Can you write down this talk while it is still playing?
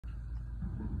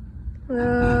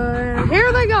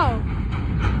Here they go.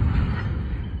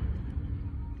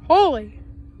 Holy.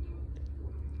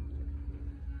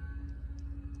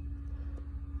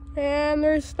 And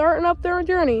they're starting up their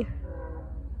journey.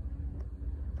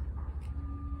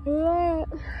 Look at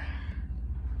that.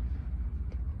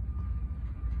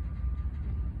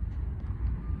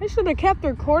 I should have kept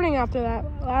recording after that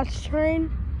last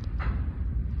train.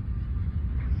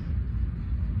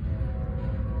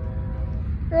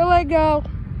 Here they go.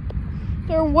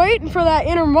 They're waiting for that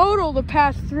intermodal to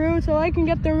pass through so they can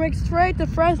get their mix straight to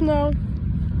Fresno.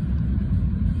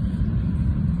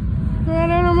 That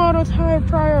intermodal's high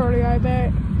priority, I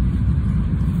bet.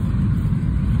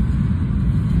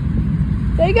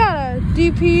 They got a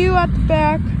DPU at the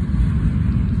back.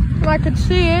 And I could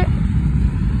see it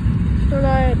when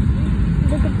I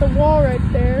look at the wall right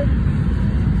there.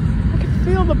 I could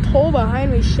feel the pole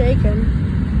behind me shaking.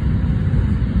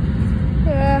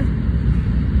 Yeah.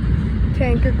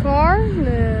 Tanker car.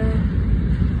 Nah.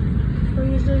 I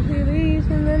usually see these.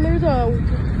 And then there's a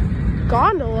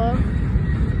gondola.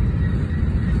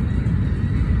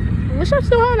 I wish I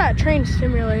still had that train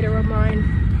simulator of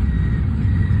mine.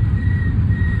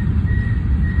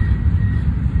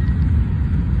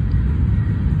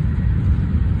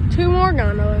 Two more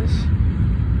gondolas.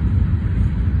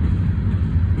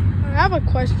 I have a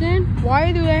question.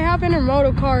 Why do they have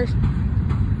intermodal cars? I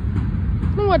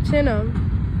don't know what's in them.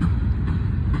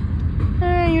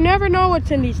 You never know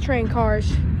what's in these train cars.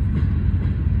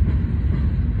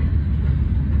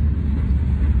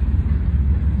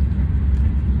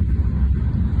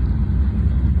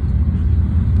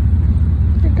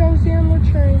 Here goes the onward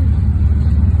train.